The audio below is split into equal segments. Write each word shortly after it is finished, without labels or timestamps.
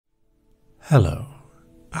Hello,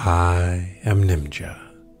 I am Nimja,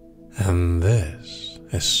 and this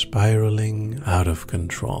is Spiraling Out of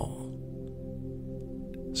Control.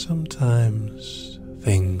 Sometimes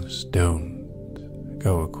things don't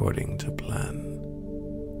go according to plan.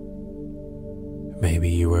 Maybe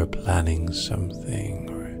you were planning something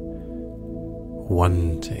or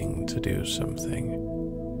wanting to do something.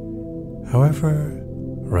 However,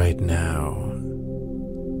 right now,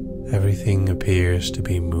 everything appears to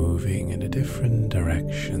be moving in a different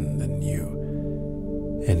direction than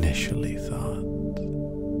you initially thought.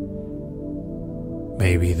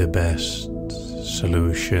 Maybe the best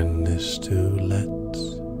solution is to let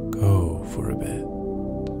go for a bit.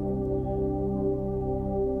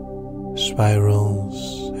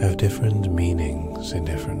 Spirals have different meanings in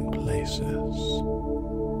different places.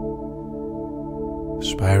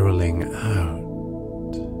 Spiraling out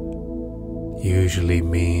usually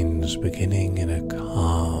means beginning in a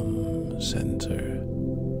calm center,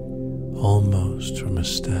 almost from a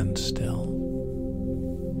standstill,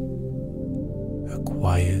 a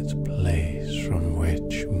quiet place from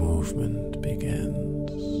which movement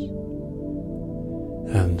begins,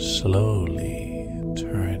 and slowly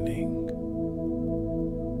turning,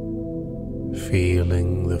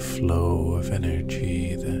 feeling the flow of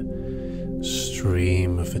energy, the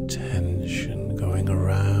stream of attention going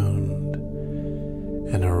around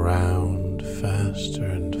and around, faster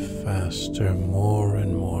and faster, more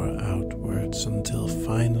and more outwards, until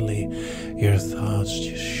finally your thoughts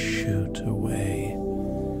just shoot away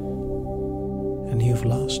and you've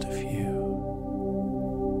lost a few,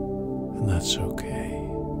 and that's okay.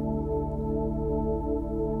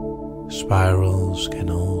 Spirals can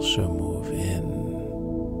also move in.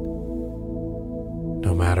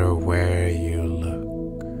 No matter where you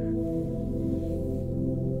look,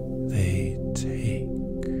 they take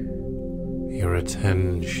your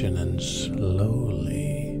attention and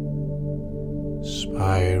slowly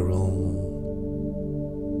spiral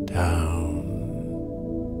down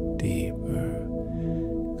deeper,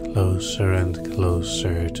 closer and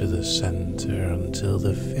closer to the center, until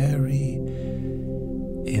the very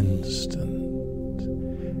instant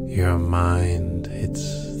your mind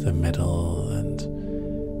hits the middle, and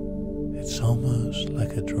it's almost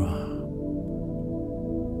like a drop.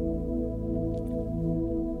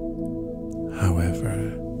 However,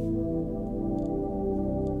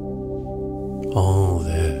 all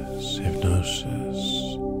this hypnosis,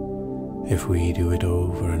 if we do it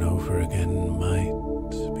over and over again, might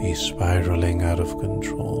be spiraling out of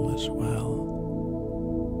control as well.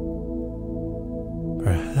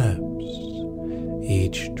 Perhaps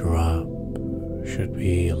each drop should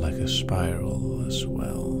be like a spiral as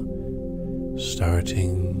well,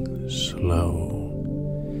 starting slow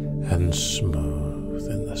and smooth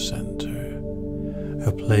in the center,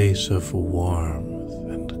 a place of warmth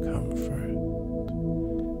and comfort,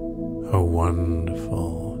 a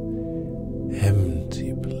wonderful,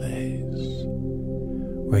 empty place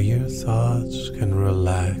where your thoughts can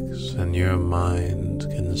relax and your mind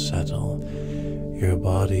can settle, your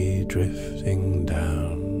body drifting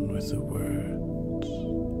down with the words.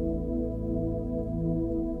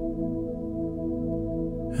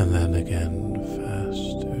 And then again,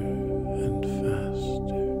 faster and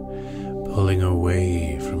faster, pulling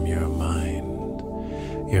away from your mind,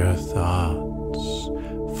 your thoughts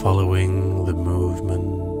following the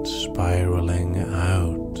movement, spiraling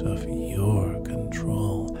out of your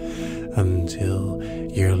control until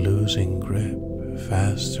you're losing grip.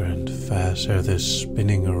 Faster and faster, they're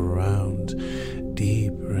spinning around,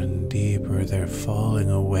 deeper and deeper, they're falling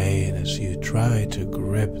away, and as you try to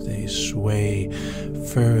grip, they sway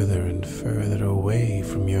further and further away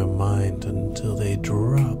from your mind until they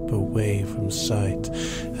drop away from sight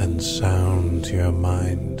and sound to your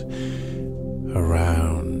mind,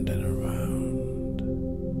 around and around.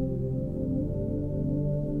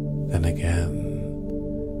 Then again,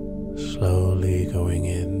 slowly going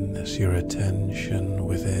in as your attention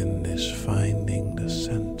within is finding the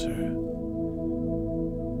center,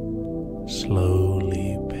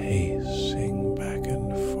 slowly pacing back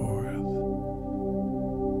and forth,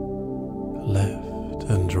 left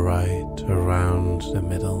and right around the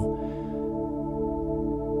middle,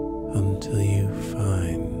 until you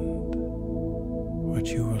find what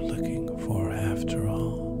you were looking for after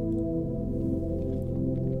all.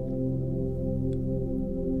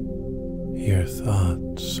 Your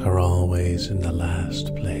thoughts are always in the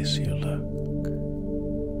last place you look,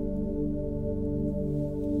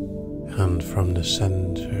 and from the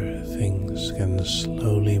center things can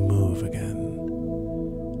slowly move again.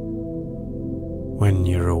 When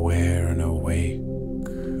you're aware and awake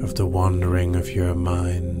of the wandering of your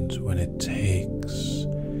mind when it takes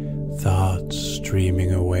thoughts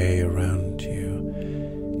streaming away around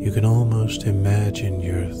you. You can almost imagine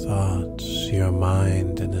your thoughts, your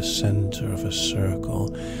mind in the center of a circle,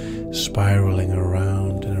 spiraling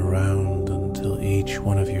around and around until each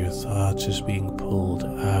one of your thoughts is being pulled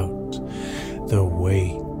out. The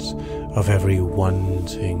weight of every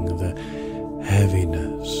wanting, the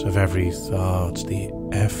heaviness of every thought, the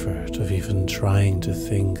effort of even trying to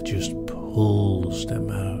think just pulls them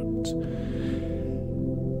out,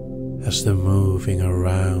 as the moving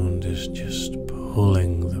around is just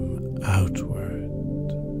pulling them outward.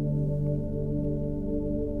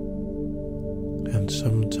 And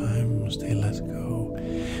sometimes they let go.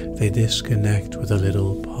 They disconnect with a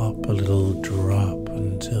little pop, a little drop,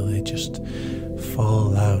 until they just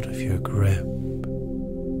fall out of your grip.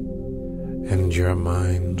 And your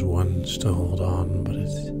mind wants to hold on, but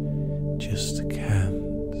it just can't.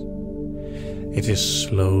 It is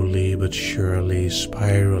slowly but surely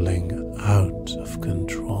spiraling out of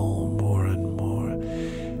control more and more,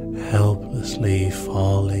 helplessly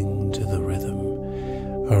falling to the rhythm,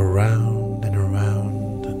 around and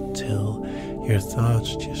around until your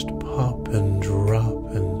thoughts just pop and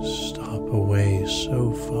drop and stop away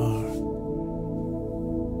so far.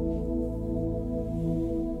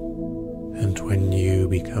 And when you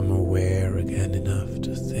become aware again enough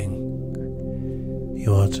to think,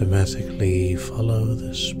 you automatically follow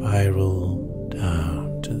the spiral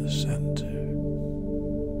down to the center,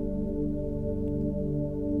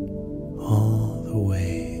 all the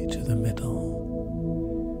way to the middle,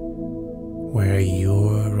 where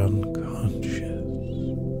your unconscious,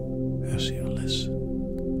 as you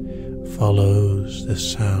listen, follows the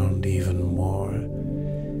sound even more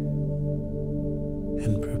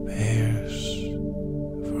and prepares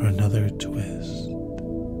for another twist,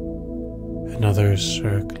 another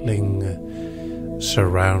circling,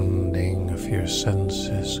 surrounding of your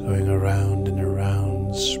senses, going around and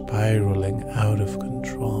around, spiraling out of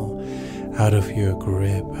control, out of your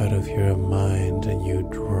grip, out of your mind, and you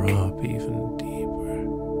drop even deeper,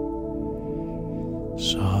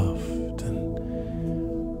 soft and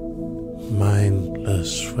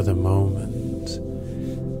mindless for the moment.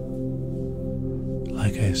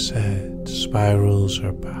 Like I said, spirals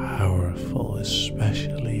are powerful,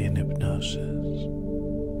 especially in hypnosis.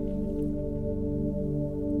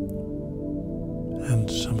 And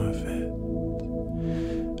some of it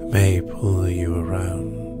may pull you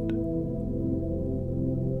around,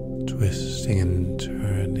 twisting and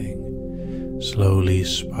turning, slowly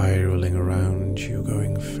spiraling around you,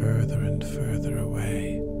 going further and further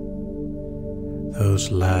away. Those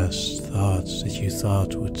last thoughts that you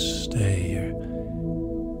thought would stay are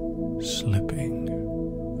slipping,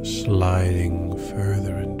 sliding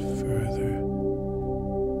further and further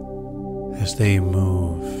as they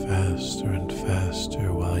move faster and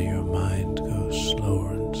faster while your mind goes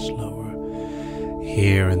slower and slower.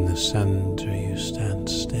 Here in the center you stand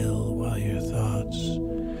still while your thoughts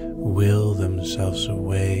will themselves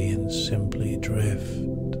away and simply drift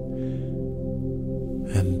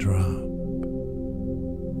and drop,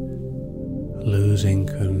 losing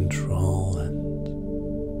control, and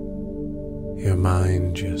your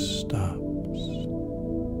mind just stops.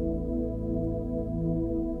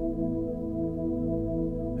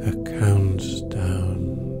 A countdown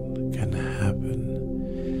can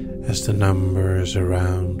happen as the numbers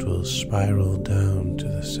around will spiral down to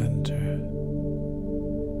the center.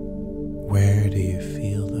 Where do you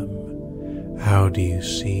feel them? How do you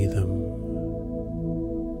see them?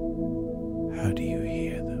 How do you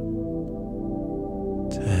hear them?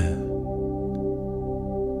 10.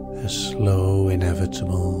 A slow,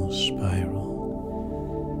 inevitable spiral.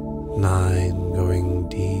 9, going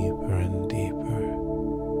deeper and deeper.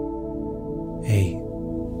 8,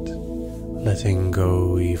 letting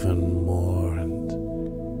go even more. And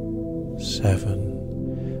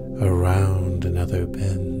 7, around another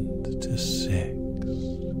bend to 6.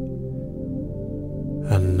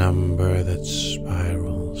 A number that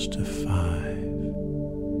spirals to 5.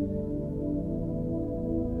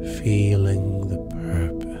 Feeling the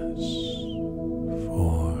purpose.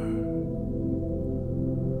 4,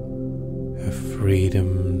 a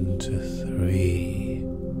freedom to 3,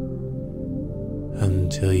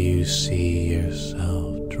 until you see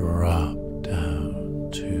yourself drop down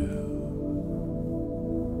to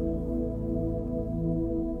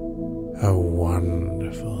a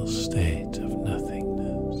wonderful state of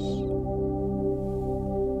nothingness.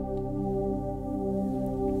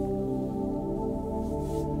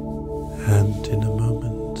 And in a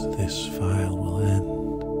moment this file will end.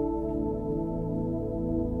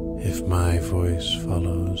 If my voice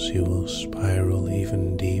follows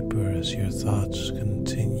thoughts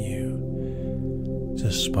continue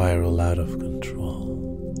to spiral out of control,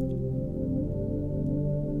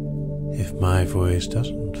 if my voice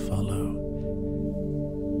doesn't follow,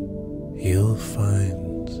 you'll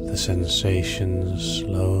find the sensations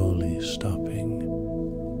slowly stopping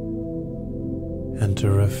and a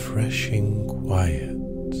refreshing quiet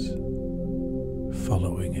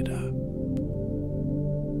following it up.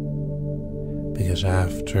 Because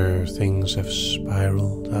after things have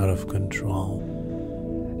spiraled out of control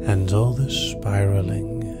and all the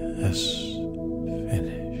spiraling has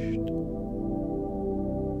finished,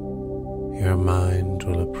 your mind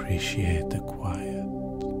will appreciate the quiet.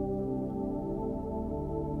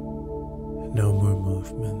 No more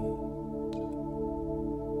movement,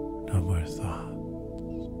 no more thoughts,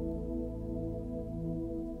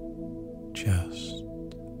 just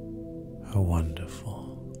a wonderful